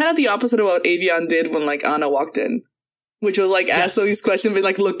 it's kind of the opposite of what Avian did when like Anna walked in, which was like asked all these questions, but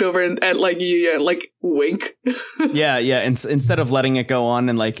like looked over at like Yuya and like wink. Yeah. Instead of letting it go on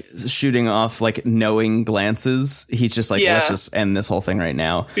and like shooting off like knowing glances, he's just like, let's just end this whole thing right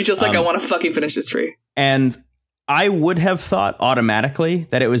now. He's just like, I want to fucking finish this tree. And I would have thought automatically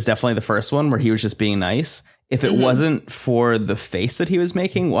that it was definitely the first one where he was just being nice. If it wasn't for the face that he was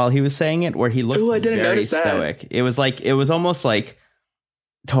making while he was saying it, where he looked very stoic. It was almost like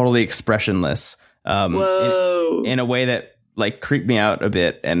totally expressionless. In a way that like creeped me out a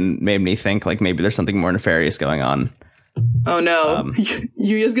bit and made me think like maybe there's something more nefarious going on. Oh no,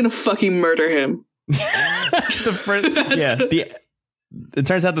 Yuya's gonna fucking murder him. It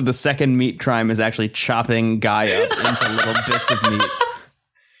turns out that the second meat crime is actually chopping Guy up into little bits of meat.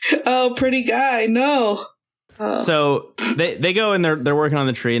 Oh, pretty Guy, no. So they go and they're working on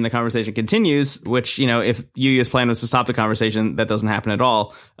the tree, and the conversation continues, which, you know, if Yuya's plan was to stop the conversation, that doesn't happen at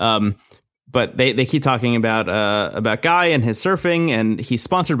all. But they keep talking about Guy and his surfing, and he's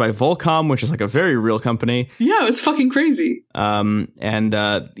sponsored by Volcom, which is like a very real company. Yeah, it's fucking crazy. You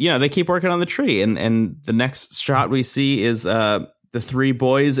know, they keep working on the tree, and the next shot we see is the three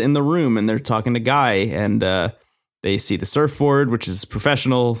boys in the room, and they're talking to Guy, and they see the surfboard, which is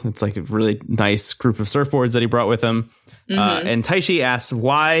professional. It's like a really nice group of surfboards that he brought with him. And Taishi asks,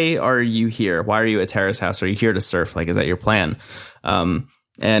 "Why are you here? Why are you at Terrace House? Are you here to surf? Like, is that your plan?"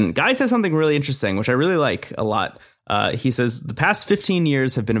 And Guy says something really interesting, which I really like a lot. He says, "The past 15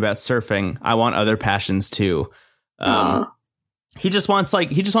 years have been about surfing. I want other passions too." He just wants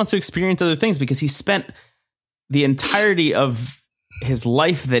to experience other things, because he spent the entirety of his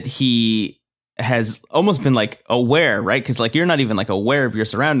life that he has almost been like aware, right? Because like you're not even like aware of your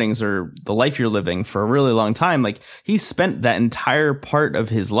surroundings or the life you're living for a really long time. Like he spent that entire part of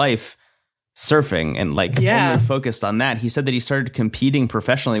his life surfing and like only focused on that. He said that he started competing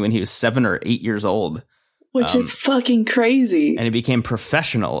professionally when he was 7 or 8 years old, which is fucking crazy. And he became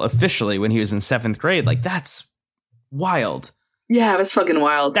professional officially when he was in 7th grade. Like that's wild. Yeah, that's fucking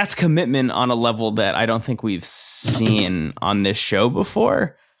wild. That's commitment on a level that I don't think we've seen on this show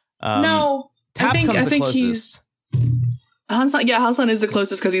before. No. Tap I think he's Hansan. Yeah, Hansan is the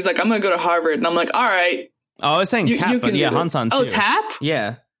closest, because he's like, I'm gonna go to Harvard, and I'm like, all right. Oh, I was saying Tap, but yeah, Hansan too. Oh, Tap?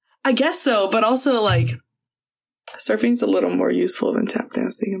 Yeah, I guess so, but also like surfing's a little more useful than tap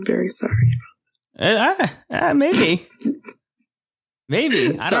dancing. I'm very sorry. Maybe.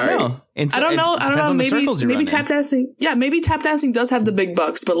 Maybe. I don't know. I don't know. Maybe tap dancing. Yeah, maybe tap dancing does have the big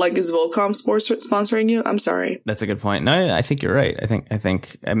bucks, but like, is Volcom Sports sponsoring you? I'm sorry. That's a good point. No, I think you're right.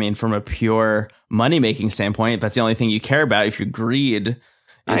 I mean, from a pure money making standpoint, that's the only thing you care about. If your greed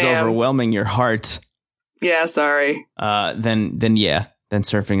is overwhelming your heart. Yeah, sorry. Then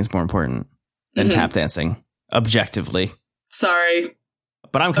surfing is more important than tap dancing. Objectively. Sorry.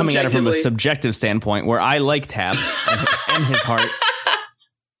 But I'm coming at it from a subjective standpoint where I like tap and his heart.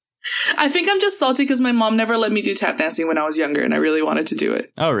 I think I'm just salty because my mom never let me do tap dancing when I was younger, and I really wanted to do it.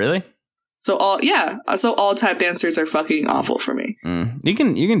 Oh, really? So all tap dancers are fucking awful for me. You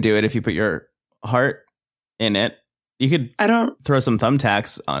can do it if you put your heart in it. You could throw some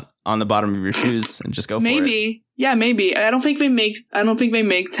thumbtacks on the bottom of your shoes and just go for it. Maybe. Yeah, maybe. I don't think they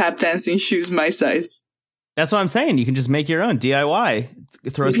make tap dancing shoes my size. That's what I'm saying. You can just make your own DIY.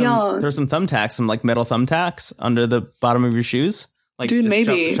 Throw some thumbtacks, some like metal thumbtacks under the bottom of your shoes. Like, dude,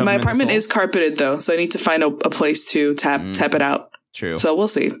 maybe. My apartment is carpeted though, so I need to find a place to tap it out. True. So we'll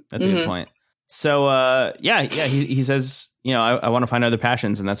see. That's a good point. So he says, you know, I want to find other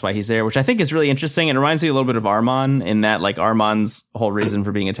passions, and that's why he's there, which I think is really interesting. It reminds me a little bit of Armand, in that like Armand's whole reason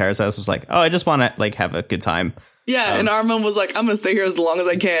for being at Terrace House was like, oh, I just want to like have a good time. Yeah, and Armand was like, I'm gonna stay here as long as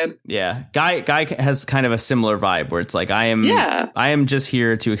I can. Yeah, Guy has kind of a similar vibe where it's like I am just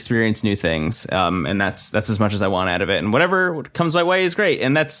here to experience new things, and that's as much as I want out of it, and whatever comes my way is great,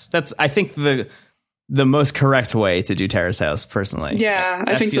 and that's I think the most correct way to do Terrace House, personally. Yeah,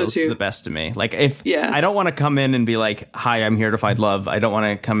 I think so too. The best to me. Like I don't want to come in and be like, hi, I'm here to find love. I don't want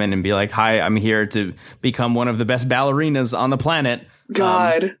to come in and be like, hi, I'm here to become one of the best ballerinas on the planet.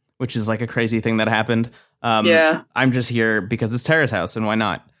 God. Which is like a crazy thing that happened. I'm just here because it's Terrace House, and why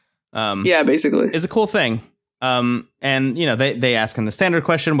not? Basically. It's a cool thing. And you know, they ask him the standard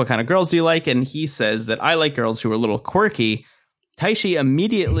question, what kind of girls do you like? And he says that I like girls who are a little quirky. Taishi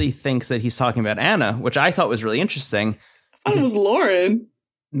immediately thinks that he's talking about Anna, which I thought was really interesting. I thought it was Lauren.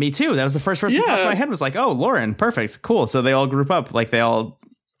 Me too. That was the first person that popped in my head, was like, oh, Lauren, perfect, cool. So they all group up, like they all,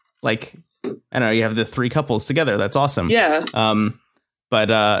 like, I don't know, you have the 3 couples together. That's awesome. Yeah. But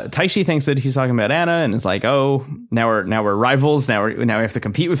Taishi thinks that he's talking about Anna, and is like, oh, now we're rivals. Now we have to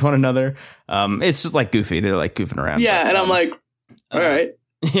compete with one another. It's just like goofy. They're like goofing around. Yeah, and I'm like, all right.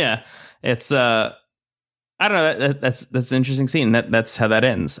 Yeah, it's I don't know. That's an interesting scene. That's how that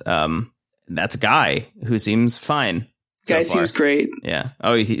ends. That's a Guy who seems fine. Guy seems great. Yeah.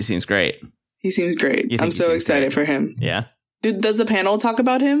 Oh, he seems great. He seems great. I'm so excited for him. Yeah. Does the panel talk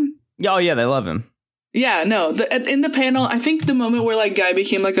about him? Oh yeah, they love him. Yeah, no. In the panel, I think the moment where like Guy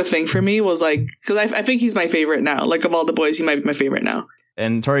became like a thing for me was like, because I think he's my favorite now. Like of all the boys, he might be my favorite now.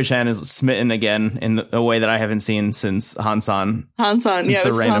 And Tori-chan is smitten again in a way that I haven't seen since Hansan. Yeah, this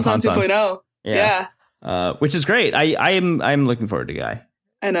is Hansan 2.0. Yeah. which is great. I'm looking forward to Guy.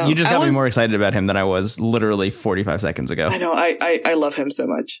 I know. You just got me more excited about him than I was literally 45 seconds ago. I know. I love him so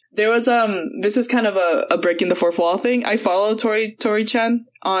much. There was this is kind of a breaking the fourth wall thing. I follow Tori-chan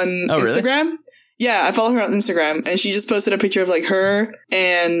on Instagram. Really? Yeah, I follow her on Instagram, and she just posted a picture of like her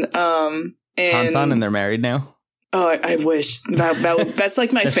and Han-san, and they're married now. Oh, I wish that's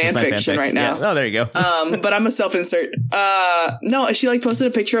like my fan fiction right now. Yeah. Oh, there you go. But I'm a self-insert. No, she like posted a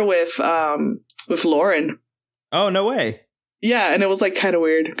picture with Lauren. Oh, no way. Yeah, and it was like kind of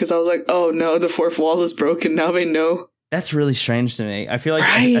weird because I was like, "Oh no, the fourth wall is broken." Now they know. That's really strange to me. I feel like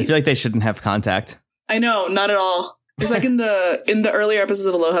I feel like they shouldn't have contact. I know, not at all. It's like in the earlier episodes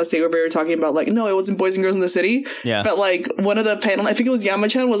of Aloha State where we were talking about like, no, it wasn't Boys and Girls in the City. Yeah. But like one of the panel, I think it was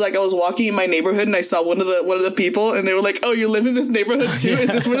Yama-chan, was like, I was walking in my neighborhood and I saw one of the people and they were like, "Oh, you live in this neighborhood too?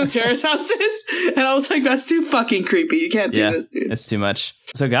 Is this where the terrace house is?" And I was like, that's too fucking creepy. You can't do this, dude. It's too much.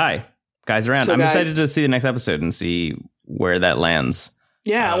 So Guy's around. I'm excited to see the next episode and see where that lands.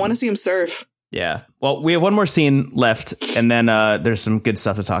 Yeah, I want to see him surf. Yeah. Well, we have one more scene left, and then there's some good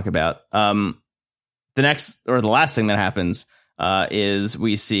stuff to talk about. The last thing that happens is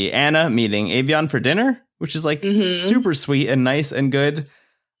we see Anna meeting Avion for dinner, which is like super sweet and nice and good.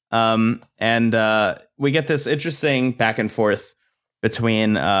 And we get this interesting back and forth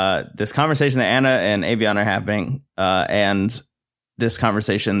between this conversation that Anna and Avion are having and this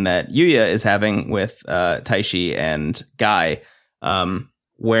conversation that Yuya is having with Taishi and Guy,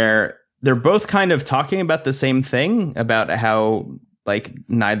 where they're both kind of talking about the same thing, about how like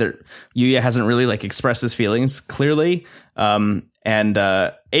Yuya hasn't really like expressed his feelings clearly. And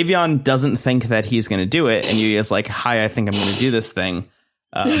Avion doesn't think that he's going to do it. And Yuya's like, "Hi, I think I'm going to do this thing."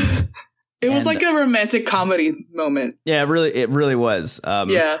 It was like a romantic comedy moment. Yeah, it really was.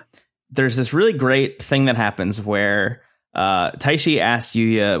 Yeah. There's this really great thing that happens where Taishi asked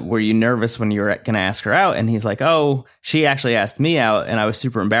Yuya, "Were you nervous when you were going to ask her out?" And he's like, "Oh, she actually asked me out and I was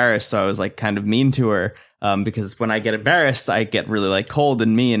super embarrassed. So I was like kind of mean to her. Because when I get embarrassed, I get really like cold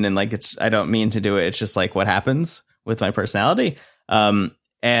and mean, and like I don't mean to do it. It's just like what happens with my personality." And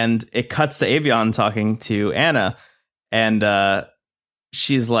it cuts to Avion talking to Anna, and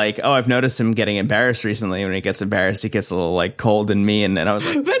she's like, "Oh, I've noticed him getting embarrassed recently. When he gets embarrassed, he gets a little like cold and mean." And I was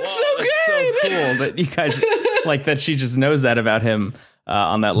like, "That's so good, so cool that you guys like that." She just knows that about him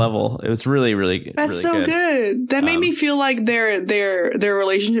on that level. It was really, really, that's really so good. That made me feel like their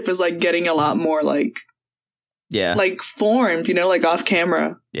relationship is like getting a lot more like. Yeah. Like formed, like off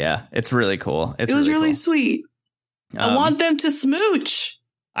camera. Yeah, it's really cool. It was really sweet. I want them to smooch.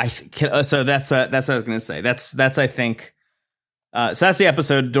 So that's what I was going to say. That's I think. So that's the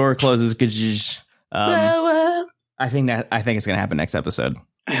episode. Door closes. I think it's going to happen next episode.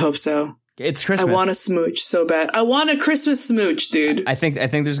 I hope so. It's Christmas. I want a smooch so bad. I want a Christmas smooch, dude. I think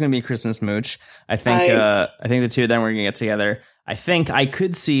there's going to be a Christmas smooch. I think the two of them are going to get together. I think I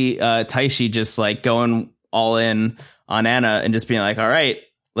could see Taishi just like going all in on Anna and just being like, "All right,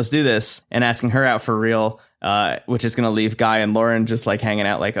 let's do this," and asking her out for real, which is going to leave Guy and Lauren just like hanging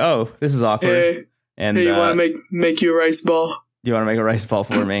out like, "Oh, this is awkward." Hey, you want to make you a rice ball? Do you want to make a rice ball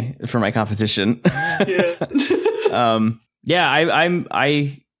for me for my competition? Yeah.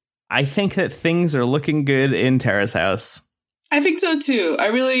 I think that things are looking good in Terrace House. I think so too.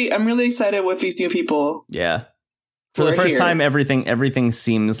 I'm really excited with these new people. Yeah. For the first time, everything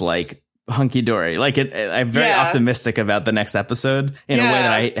seems like hunky-dory. Like I'm very optimistic about the next episode in a way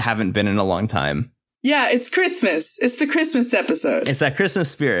that I haven't been in a long time. Yeah, it's Christmas. It's the Christmas episode. It's that Christmas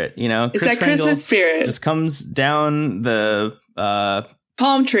spirit, It's that Christmas spirit. Just comes down the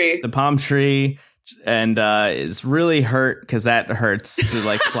palm tree. The palm tree, and is really hurt because that hurts to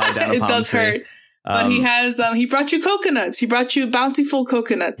like slide down a palm tree. It does hurt. But he brought you coconuts. He brought you bountiful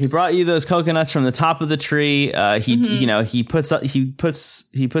coconuts. He brought you those coconuts from the top of the tree. He puts up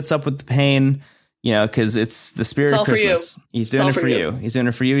with the pain, because it's the spirit of Christmas. He's doing it for you. He's doing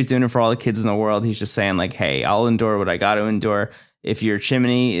it for you. He's doing it for all the kids in the world. He's just saying like, "Hey, I'll endure what I got to endure. If your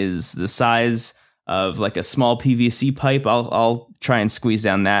chimney is the size of like a small PVC pipe, I'll try and squeeze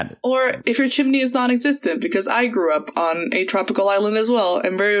down that. Or if your chimney is non-existent, because I grew up on a tropical island as well,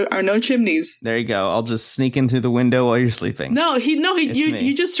 and there are no chimneys. There you go. I'll just sneak in through the window while you're sleeping.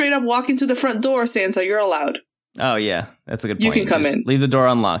 You just straight up walk into the front door, Santa. You're allowed. Oh yeah, that's a good point. You can come in. Leave the door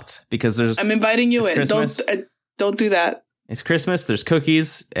unlocked because I'm inviting you in. Christmas. Don't do that. It's Christmas. There's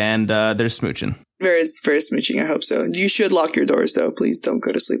cookies and there's smooching. There is smooching. I hope so. You should lock your doors though. Please don't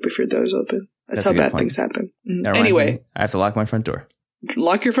go to sleep if your door's open. That's how bad things happen. Anyway, I have to lock my front door.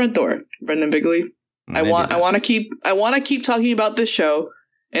 Lock your front door, Brendan Bigley. I want to keep talking about this show,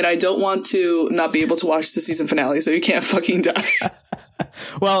 and I don't want to not be able to watch the season finale. So you can't fucking die.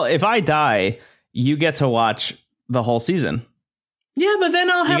 Well, if I die, you get to watch the whole season. Yeah, but then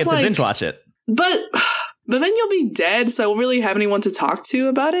I'll have you get to binge watch it. But then you'll be dead, so I won't really have anyone to talk to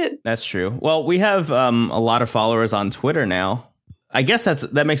about it. That's true. Well, we have a lot of followers on Twitter now. I guess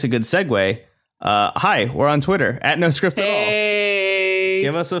that makes a good segue. Hi, we're on Twitter at No Script at All.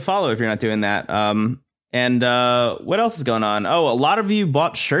 Give us a follow if you're not doing that. And what else is going on? Oh, a lot of you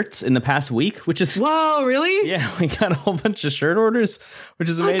bought shirts in the past week, which is... Whoa, really? Yeah, we got a whole bunch of shirt orders, which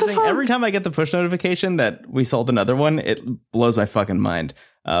is amazing. Every time I get the push notification that we sold another one, it blows my fucking mind.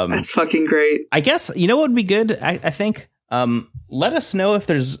 That's fucking great. I guess, you know what would be good? I think, let us know if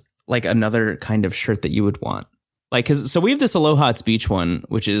there's like another kind of shirt that you would want. Like, so we have this Aloha It's Beach one,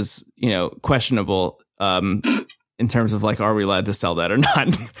 which is, questionable in terms of like, are we allowed to sell that or not?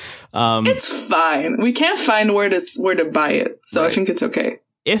 It's fine. We can't find where to buy it. So right. I think it's okay.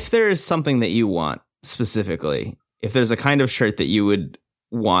 If there is something that you want specifically, if there's a kind of shirt that you would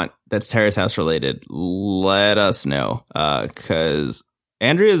want that's Terrace House related, let us know. Because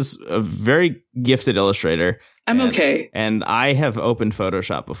Andrea's a very gifted illustrator. I'm okay. And I have opened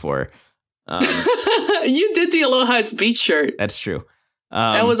Photoshop before. You did the Aloha It's Beach shirt. That's true.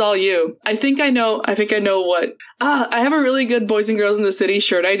 That was all you. I think I know what. I have a really good Boys and Girls in the City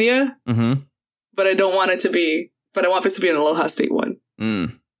shirt idea. Mm-hmm. But I don't want it to be. But I want this to be an Aloha State one.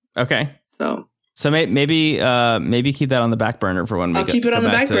 Okay. So maybe keep that on the back burner for when we. I'll keep it on the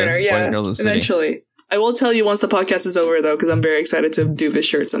back burner. Yeah. Eventually. I will tell you once the podcast is over though, because I'm very excited to do this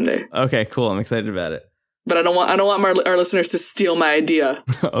shirt someday. Okay, cool. I'm excited about it. But I don't want our listeners to steal my idea.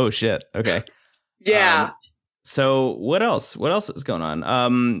 Oh shit. Okay. Yeah. So what else? What else is going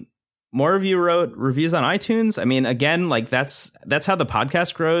on? More of you wrote reviews on iTunes. I mean, again, like that's how the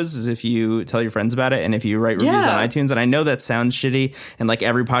podcast grows, is if you tell your friends about it and if you write reviews on iTunes. And I know that sounds shitty, and like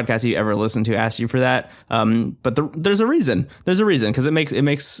every podcast you ever listen to asks you for that. But there's a reason. There's a reason, because it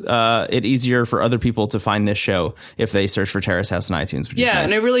makes it easier for other people to find this show if they search for Terrace House on iTunes. Which is nice.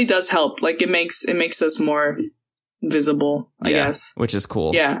 And it really does help. Like it makes us more visible, I guess. Which is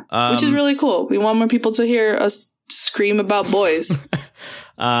cool. Yeah. Which is really cool. We want more people to hear us scream about boys.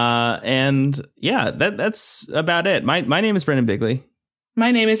 And yeah, that's about it. My name is Brendan Bigley.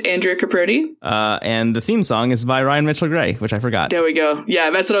 My name is Andrea Caprodi. And the theme song is by Ryan Mitchell Gray, which I forgot. There we go. Yeah,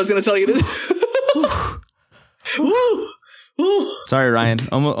 that's what I was going to tell you to do. Sorry, Ryan.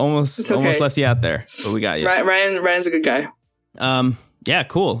 Almost left you out there, but we got you. Ryan's a good guy. Yeah,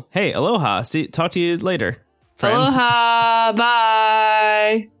 cool. Hey, aloha. Talk to you later, friends. Aloha.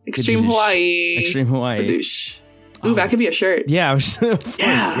 Bye. Extreme Hawaii. Extreme Hawaii. Badoosh. Ooh, that could be a shirt. Yeah, of course. We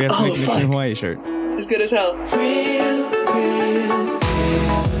have to make an Extreme Hawaii shirt. It's good as hell.